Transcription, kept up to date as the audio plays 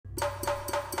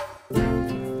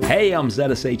Hey, I'm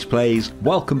ZSH Plays.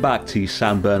 Welcome back to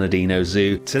San Bernardino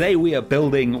Zoo. Today we are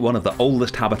building one of the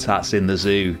oldest habitats in the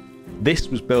zoo. This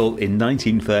was built in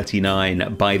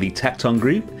 1939 by the Tecton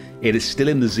Group. It is still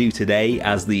in the zoo today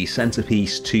as the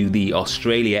centerpiece to the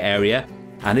Australia area,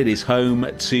 and it is home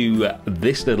to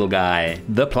this little guy,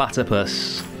 the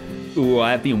platypus. Ooh,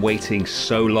 I've been waiting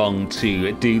so long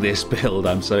to do this build.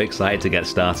 I'm so excited to get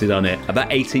started on it.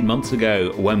 About 18 months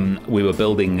ago, when we were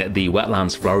building the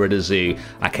Wetlands Florida Zoo,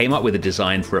 I came up with a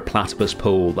design for a platypus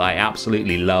pool that I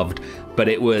absolutely loved, but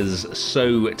it was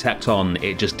so Tecton,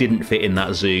 it just didn't fit in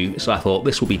that zoo. So I thought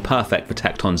this will be perfect for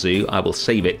Tekton Zoo. I will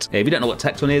save it. If you don't know what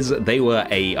Tecton is, they were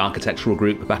an architectural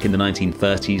group back in the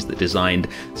 1930s that designed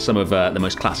some of the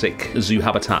most classic zoo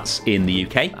habitats in the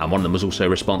UK. And one of them was also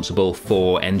responsible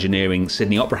for engineering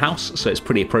Sydney Opera House. So it's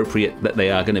pretty appropriate that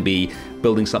they are going to be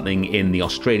building something in the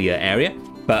Australia area.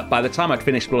 But by the time I'd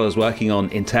finished what I was working on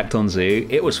in Tekton Zoo,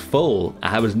 it was full.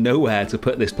 I was nowhere to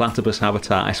put this platypus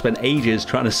habitat. I spent ages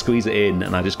trying to squeeze it in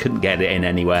and I just couldn't get it in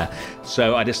anywhere.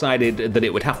 So I decided that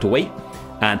it would have to wait.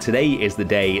 And today is the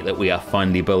day that we are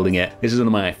finally building it. This is one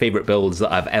of my favorite builds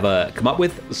that I've ever come up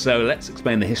with, so let's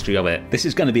explain the history of it. This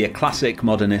is going to be a classic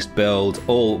modernist build,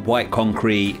 all white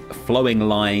concrete, flowing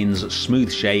lines,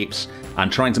 smooth shapes,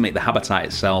 and trying to make the habitat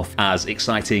itself as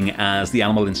exciting as the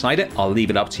animal inside it. I'll leave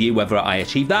it up to you whether I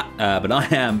achieve that, but I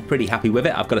am pretty happy with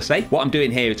it, I've got to say. What I'm doing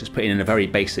here is just putting in a very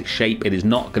basic shape. It is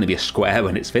not going to be a square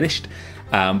when it's finished.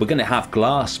 We're going to have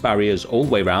glass barriers all the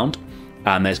way around.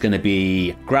 And there's going to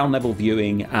be ground level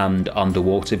viewing and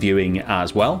underwater viewing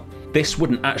as well. This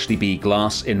wouldn't actually be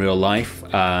glass in real life.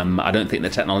 I don't think the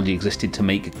technology existed to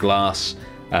make glass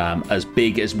as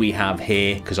big as we have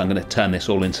here, because I'm going to turn this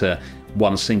all into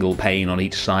one single pane on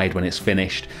each side when it's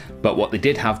finished. But what they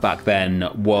did have back then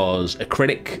was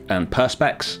acrylic and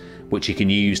perspex, which you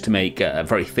can use to make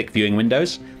very thick viewing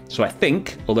windows. So I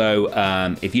think, although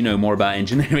if you know more about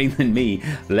engineering than me,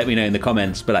 let me know in the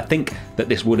comments, but I think that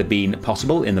this would have been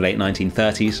possible in the late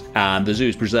 1930s, and the zoo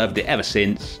has preserved it ever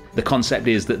since. The concept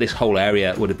is that this whole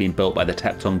area would have been built by the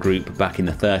Tecton Group back in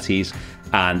the 30s,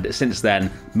 and since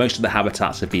then most of the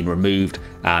habitats have been removed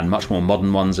and much more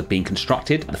modern ones have been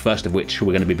constructed, the first of which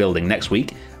we're going to be building next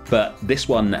week. But this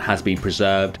one has been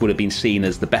preserved, would have been seen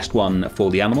as the best one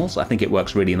for the animals. I think it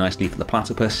works really nicely for the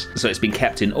platypus. So it's been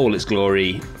kept in all its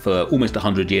glory for almost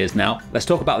 100 years now. Let's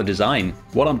talk about the design.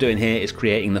 What I'm doing here is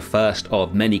creating the first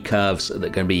of many curves that are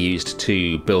going to be used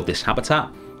to build this habitat.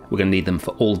 We're going to need them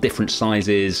for all different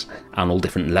sizes and all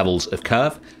different levels of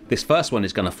curve. This first one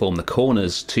is going to form the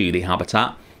corners to the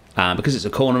habitat. Because it's a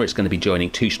corner, it's going to be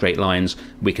joining two straight lines.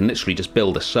 We can literally just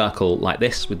build a circle like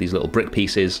this with these little brick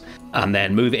pieces and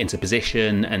then move it into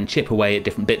position and chip away at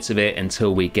different bits of it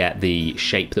until we get the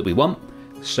shape that we want.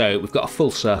 So we've got a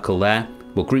full circle there.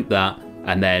 We'll group that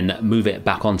and then move it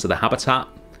back onto the habitat.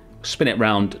 Spin it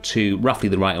round to roughly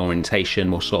the right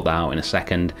orientation. We'll sort that out in a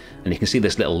second. And you can see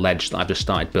this little ledge that I've just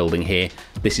started building here.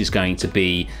 This is going to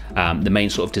be the main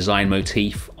sort of design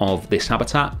motif of this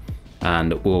habitat.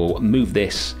 And we'll move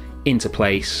this into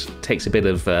place. Takes a bit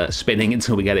of spinning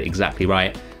until we get it exactly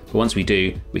right. But once we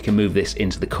do, we can move this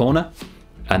into the corner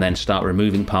and then start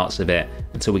removing parts of it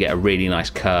until we get a really nice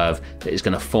curve that is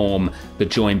going to form the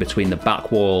join between the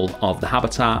back wall of the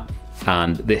habitat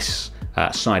and this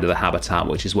side of the habitat,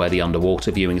 which is where the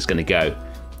underwater viewing is going to go.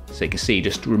 So you can see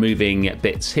just removing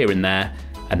bits here and there,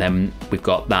 and then we've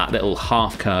got that little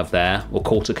half curve there, or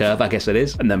quarter curve I guess it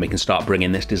is, and then we can start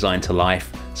bringing this design to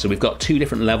life. So we've got two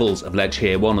different levels of ledge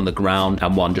here, one on the ground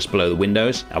and one just below the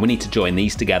windows, and we need to join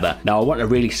these together. Now I want a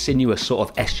really sinuous sort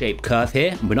of S-shaped curve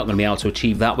here, and we're not going to be able to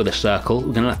achieve that with a circle.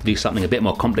 We're going to have to do something a bit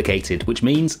more complicated, which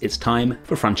means it's time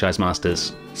for Franchise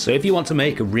Masters. So if you want to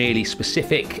make a really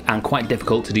specific and quite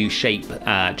difficult to do shape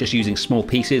just using small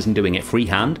pieces and doing it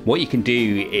freehand, what you can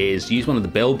do is use one of the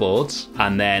billboards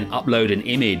and then upload an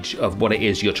image of what it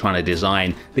is you're trying to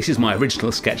design. This is my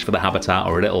original sketch for the habitat,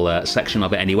 or a little section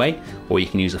of it anyway, or you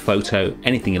can use a photo,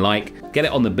 anything you like. Get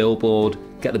it on the billboard,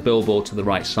 get the billboard to the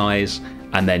right size,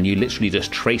 and then you literally just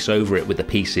trace over it with the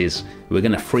pieces. We're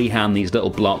going to freehand these little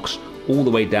blocks all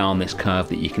the way down this curve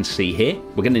that you can see here.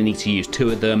 We're going to need to use two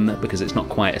of them because it's not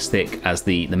quite as thick as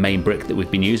the main brick that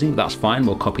we've been using. That's fine,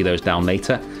 we'll copy those down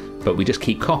later. But we just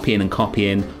keep copying and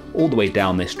copying all the way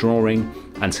down this drawing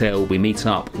until we meet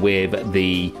up with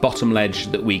the bottom ledge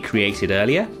that we created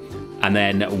earlier. And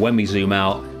then when we zoom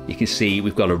out, you can see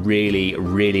we've got a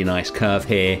really nice curve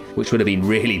here, which would have been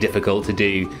really difficult to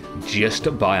do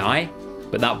just by eye.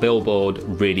 but that billboard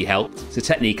really helped. It's a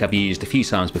technique I've used a few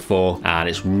times before, and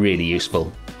it's really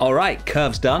useful. All right,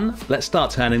 curves done. Let's start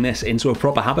turning this into a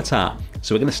proper habitat.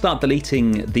 So we're going to start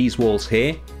deleting these walls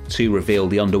here to reveal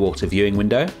the underwater viewing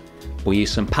window. We'll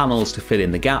use some panels to fill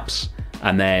in the gaps,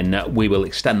 and then we will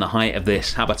extend the height of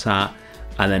this habitat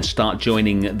and then start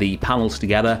joining the panels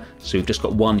together. So we've just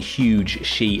got one huge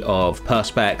sheet of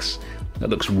perspex that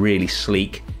looks really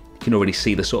sleek. You can already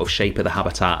see the sort of shape of the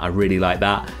habitat. I really like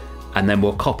that. And then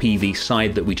we'll copy the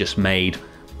side that we just made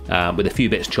with a few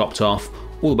bits chopped off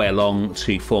all the way along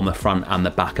to form the front and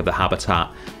the back of the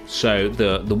habitat. So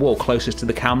the wall closest to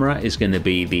the camera is going to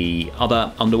be the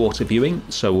other underwater viewing.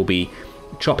 So we'll be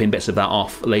chopping bits of that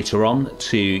off later on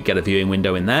to get a viewing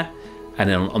window in there. And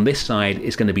then on this side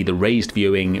is going to be the raised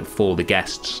viewing for the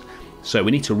guests. So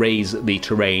we need to raise the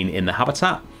terrain in the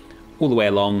habitat all the way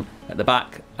along at the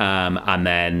back, and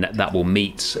then that will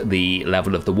meet the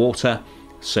level of the water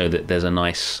so that there's a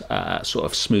nice sort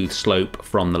of smooth slope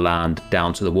from the land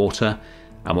down to the water.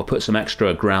 And we'll put some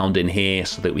extra ground in here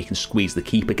so that we can squeeze the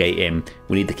keeper gate in.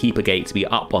 We need the keeper gate to be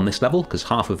up on this level because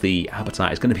half of the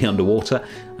habitat is going to be underwater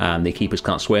and the keepers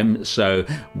can't swim. So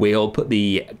we'll put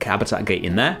the habitat gate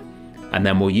in there, and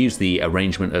then we'll use the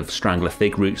arrangement of strangler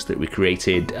fig roots that we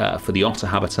created for the otter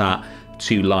habitat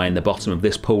to line the bottom of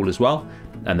this pool as well.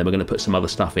 And then we're going to put some other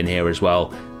stuff in here as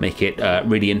well, make it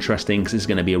really interesting because this is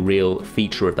going to be a real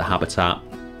feature of the habitat.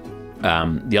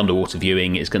 The underwater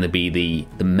viewing is going to be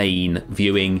the main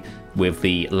viewing with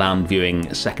the land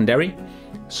viewing secondary.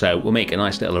 So we'll make a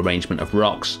nice little arrangement of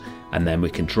rocks, and then we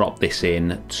can drop this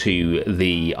in to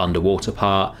the underwater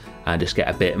part and just get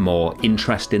a bit more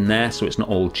interest in there so it's not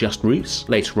all just roots.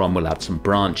 Later on we'll add some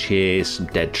branches, some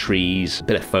dead trees, a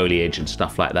bit of foliage and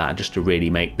stuff like that just to really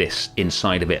make this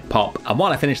inside of it pop. And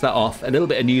while I finish that off, a little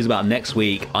bit of news about next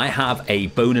week. I have a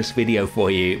bonus video for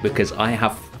you because I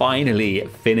have finally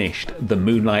finished the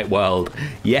Moonlight world.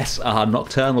 Yes, our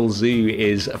nocturnal zoo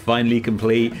is finally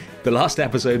complete. The last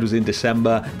episode was in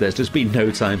December. There's just been no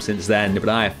time since then, but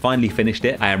I have finally finished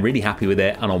it. I am really happy with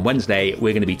it, and on Wednesday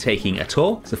we're going to be taking a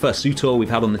tour. It's the first zoo tour we've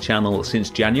had on the channel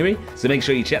since January, so make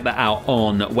sure you check that out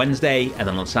on Wednesday, and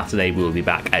then on Saturday we will be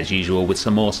back as usual with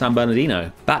some more San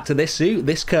Bernardino. Back to this zoo.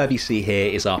 This curve you see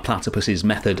here is our platypus's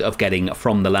method of getting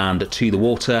from the land to the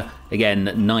water.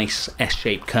 Again, nice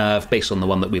S-shaped curve based on the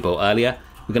one that we built earlier.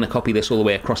 We're going to copy this all the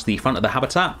way across the front of the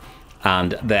habitat,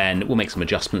 and then we'll make some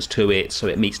adjustments to it so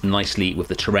it meets nicely with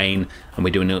the terrain, and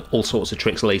we're doing all sorts of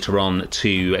tricks later on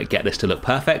to get this to look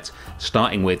perfect,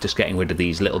 starting with just getting rid of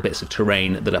these little bits of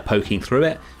terrain that are poking through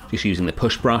it, just using the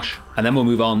push brush. And then we'll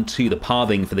move on to the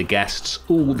pathing for the guests.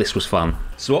 Ooh, this was fun.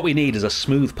 So what we need is a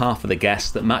smooth path for the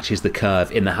guests that matches the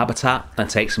curve in the habitat and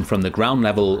takes them from the ground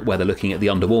level where they're looking at the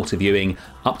underwater viewing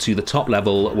up to the top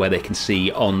level where they can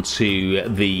see onto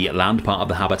the land part of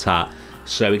the habitat.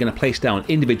 So we're going to place down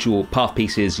individual path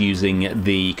pieces using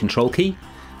the control key,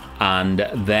 and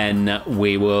then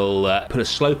we will put a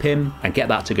slope in and get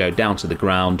that to go down to the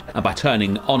ground. And by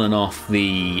turning on and off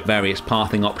the various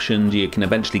pathing options, you can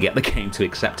eventually get the game to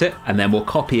accept it. And then we'll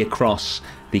copy across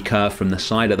the curve from the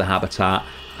side of the habitat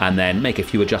and then make a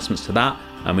few adjustments to that,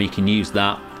 and we can use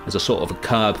that as a sort of a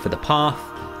curb for the path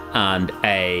and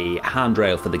a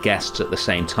handrail for the guests at the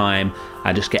same time,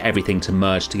 and just get everything to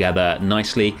merge together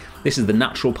nicely. This is the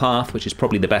natural path, which is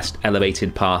probably the best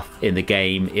elevated path in the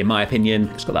game, in my opinion.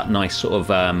 It's got that nice sort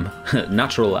of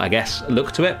natural, I guess,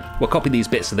 look to it. We'll copy these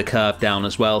bits of the curve down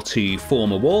as well to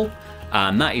form a wall,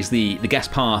 and that is the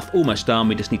guest path almost done.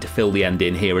 We just need to fill the end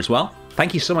in here as well.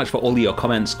 Thank you so much for all your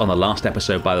comments on the last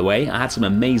episode, by the way. I had some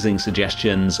amazing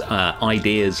suggestions,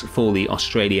 ideas for the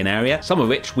Australian area, some of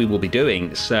which we will be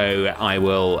doing. So I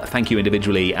will thank you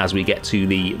individually as we get to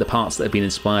the parts that have been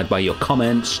inspired by your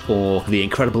comments, or the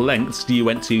incredible lengths you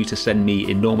went to send me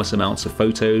enormous amounts of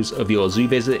photos of your zoo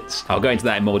visits. I'll go into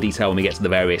that in more detail when we get to the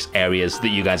various areas that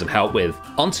you guys have helped with.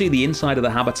 Onto the inside of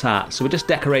the habitat. So we're just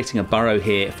decorating a burrow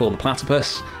here for the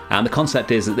platypus. And the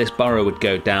concept is that this burrow would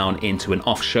go down into an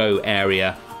off-show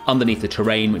area underneath the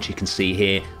terrain, which you can see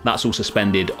here. That's all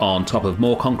suspended on top of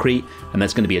more concrete, and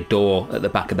there's going to be a door at the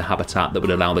back of the habitat that would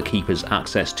allow the keepers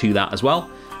access to that as well.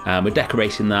 We're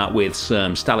decorating that with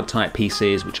some stalactite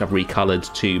pieces, which I've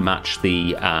recolored to match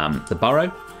the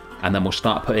burrow. And then we'll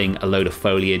start putting a load of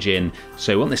foliage in.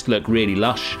 So we want this to look really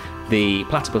lush. The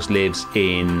platypus lives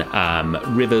in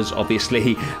rivers,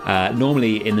 obviously,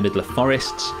 normally in the middle of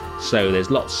forests. So there's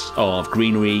lots of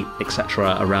greenery,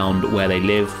 etc. around where they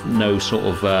live. No sort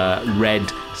of red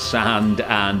sand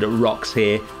and rocks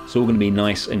here. It's all going to be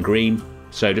nice and green.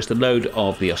 So just a load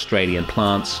of the Australian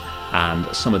plants and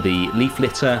some of the leaf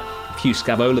litter, a few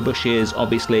Scavola bushes,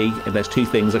 obviously. If there's two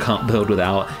things I can't build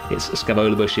without, it's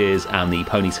Scavola bushes and the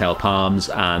ponytail palms,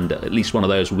 and at least one of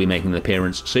those will be making an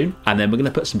appearance soon. And then we're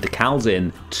going to put some decals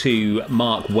in to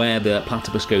mark where the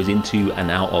platypus goes into and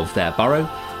out of their burrow.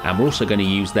 And we're also going to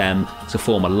use them to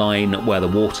form a line where the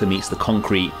water meets the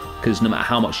concrete, because no matter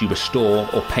how much you restore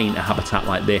or paint a habitat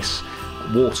like this,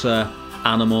 water,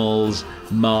 animals,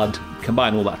 mud,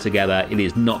 combine all that together, it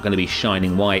is not going to be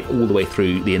shining white all the way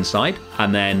through the inside.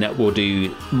 And then we'll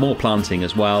do more planting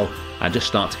as well and just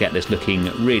start to get this looking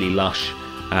really lush.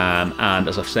 And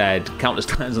as I've said countless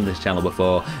times on this channel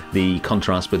before, the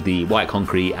contrast with the white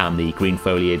concrete and the green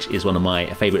foliage is one of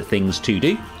my favourite things to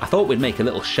do. I thought we'd make a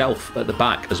little shelf at the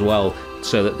back as well,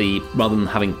 so that rather than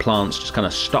having plants just kind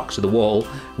of stuck to the wall,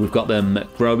 we've got them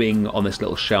growing on this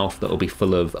little shelf that will be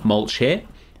full of mulch here.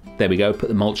 There we go, put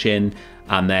the mulch in,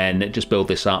 and then just build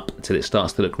this up until it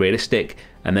starts to look realistic,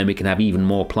 and then we can have even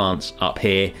more plants up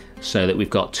here so that we've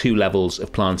got 2 levels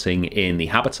of planting in the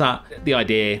habitat. The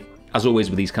idea, as always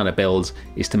with these kind of builds,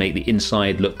 is to make the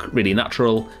inside look really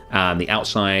natural and the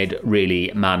outside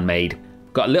really man-made.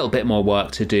 Got a little bit more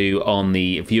work to do on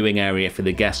the viewing area for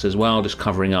the guests as well, just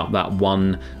covering up that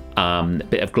one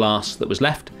bit of glass that was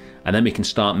left, and then we can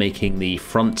start making the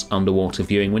front underwater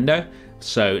viewing window.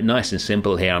 So nice and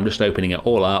simple here, I'm just opening it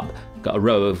all up, got a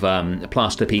row of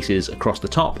plaster pieces across the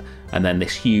top, and then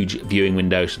this huge viewing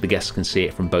window so the guests can see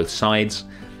it from both sides.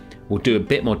 We'll do a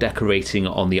bit more decorating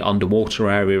on the underwater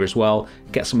area as well,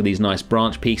 get some of these nice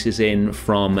branch pieces in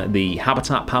from the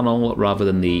habitat panel rather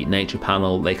than the nature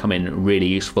panel. They come in really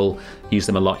useful, use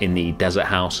them a lot in the desert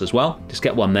house as well. Just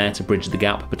get one there to bridge the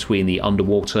gap between the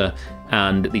underwater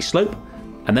and the slope,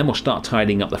 and then we'll start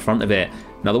tidying up the front of it.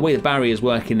 Now the way the barriers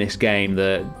work in this game,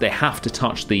 they have to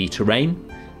touch the terrain,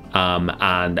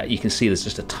 and you can see there's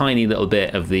just a tiny little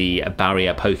bit of the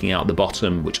barrier poking out the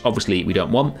bottom, which obviously we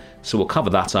don't want, so we'll cover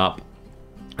that up,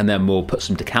 and then we'll put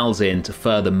some decals in to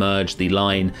further merge the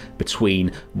line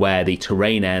between where the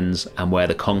terrain ends and where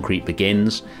the concrete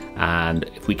begins. And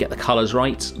if we get the colours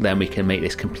right, then we can make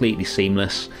this completely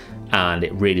seamless, and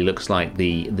it really looks like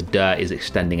the dirt is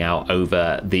extending out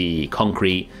over the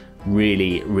concrete.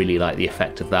 Really like the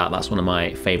effect of that. That's one of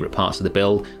my favourite parts of the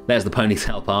build. There's the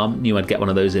ponytail palm, knew I'd get one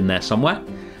of those in there somewhere.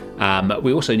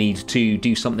 We also need to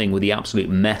do something with the absolute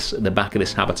mess at the back of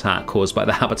this habitat caused by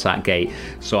the habitat gate,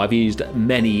 so I've used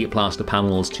many plaster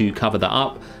panels to cover that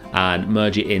up and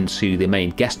merge it into the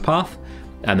main guest path.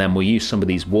 And then we'll use some of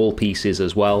these wall pieces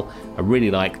as well. I really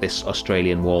like this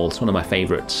Australian wall. It's one of my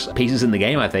favourite pieces in the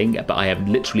game, I think, but I have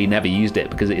literally never used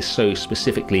it because it is so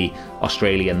specifically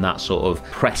Australian, that sort of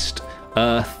pressed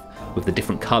earth with the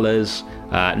different colours.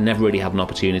 Never really had an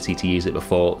opportunity to use it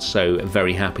before, so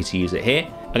very happy to use it here.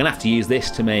 I'm going to have to use this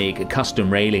to make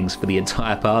custom railings for the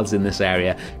entire paths in this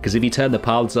area, because if you turn the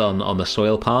paths on the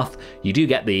soil path, you do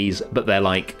get these, but they're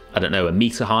like, I don't know, a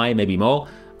metre high, maybe more.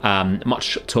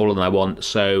 Much taller than I want,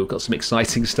 so got some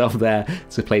exciting stuff there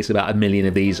to place about 1 million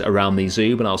of these around the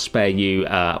zoo, but I'll spare you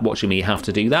watching me have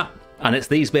to do that. And it's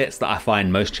these bits that I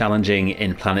find most challenging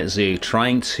in Planet Zoo,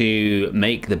 trying to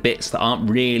make the bits that aren't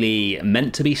really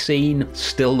meant to be seen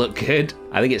still look good.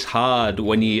 I think it's hard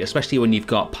when especially when you've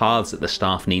got paths that the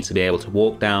staff need to be able to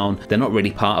walk down. They're not really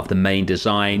part of the main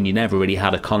design. You never really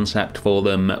had a concept for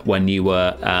them when you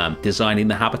were designing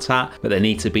the habitat, but they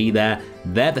need to be there.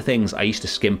 They're the things I used to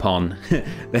skimp on.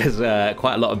 There's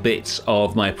quite a lot of bits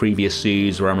of my previous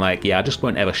zoos where I'm like, yeah, I just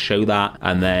won't ever show that,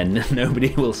 and then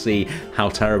nobody will see how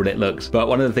terrible it looks. But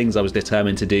one of the things I was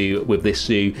determined to do with this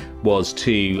zoo was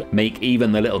to make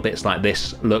even the little bits like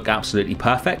this look absolutely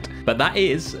perfect. But that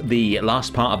is the last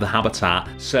part of the habitat,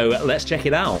 so let's check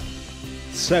it out.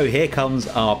 So here comes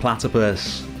our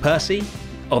platypus, Percy.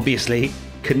 Obviously,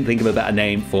 couldn't think of a better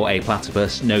name for a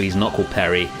platypus. No, he's not called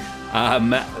Perry.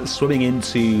 Swimming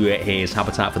into his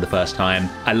habitat for the first time.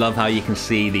 I love how you can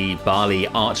see the barley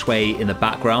archway in the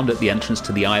background at the entrance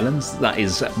to the islands. That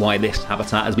is why this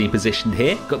habitat has been positioned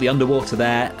here. Got the underwater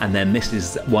there, and then this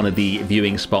is one of the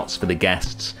viewing spots for the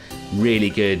guests. Really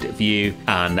good view,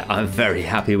 and I'm very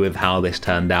happy with how this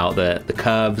turned out. The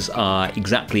curves are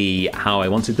exactly how I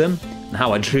wanted them and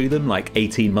how I drew them like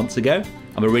 18 months ago.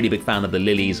 I'm a really big fan of the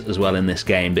lilies as well in this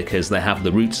game because they have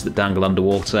the roots that dangle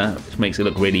underwater, which makes it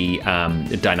look really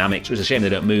dynamic. It's a shame they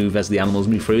don't move as the animals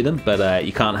move through them, but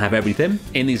you can't have everything.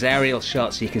 In these aerial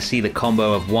shots, you can see the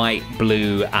combo of white,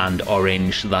 blue, and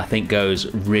orange that I think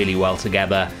goes really well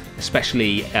together,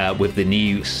 especially with the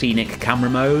new scenic camera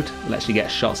mode. Lets you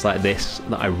get shots like this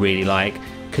that I really like.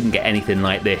 couldn't get anything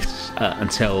like this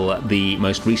until the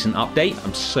most recent update.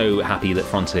 I'm so happy that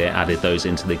Frontier added those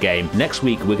into the game. Next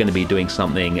week, we're going to be doing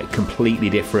something completely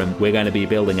different. We're going to be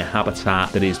building a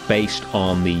habitat that is based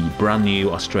on the brand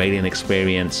new Australian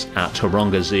experience at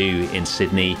Taronga Zoo in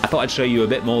Sydney. I thought I'd show you a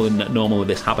bit more than normal with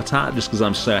this habitat just because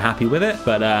I'm so happy with it,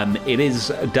 but it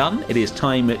is done. It is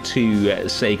time to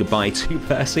say goodbye to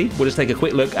Percy. We'll just take a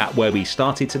quick look at where we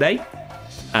started today.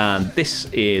 And this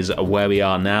is where we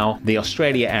are now. The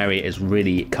Australia area is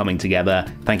really coming together.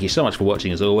 Thank you so much for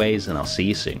watching as always, and I'll see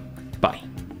you soon. Bye.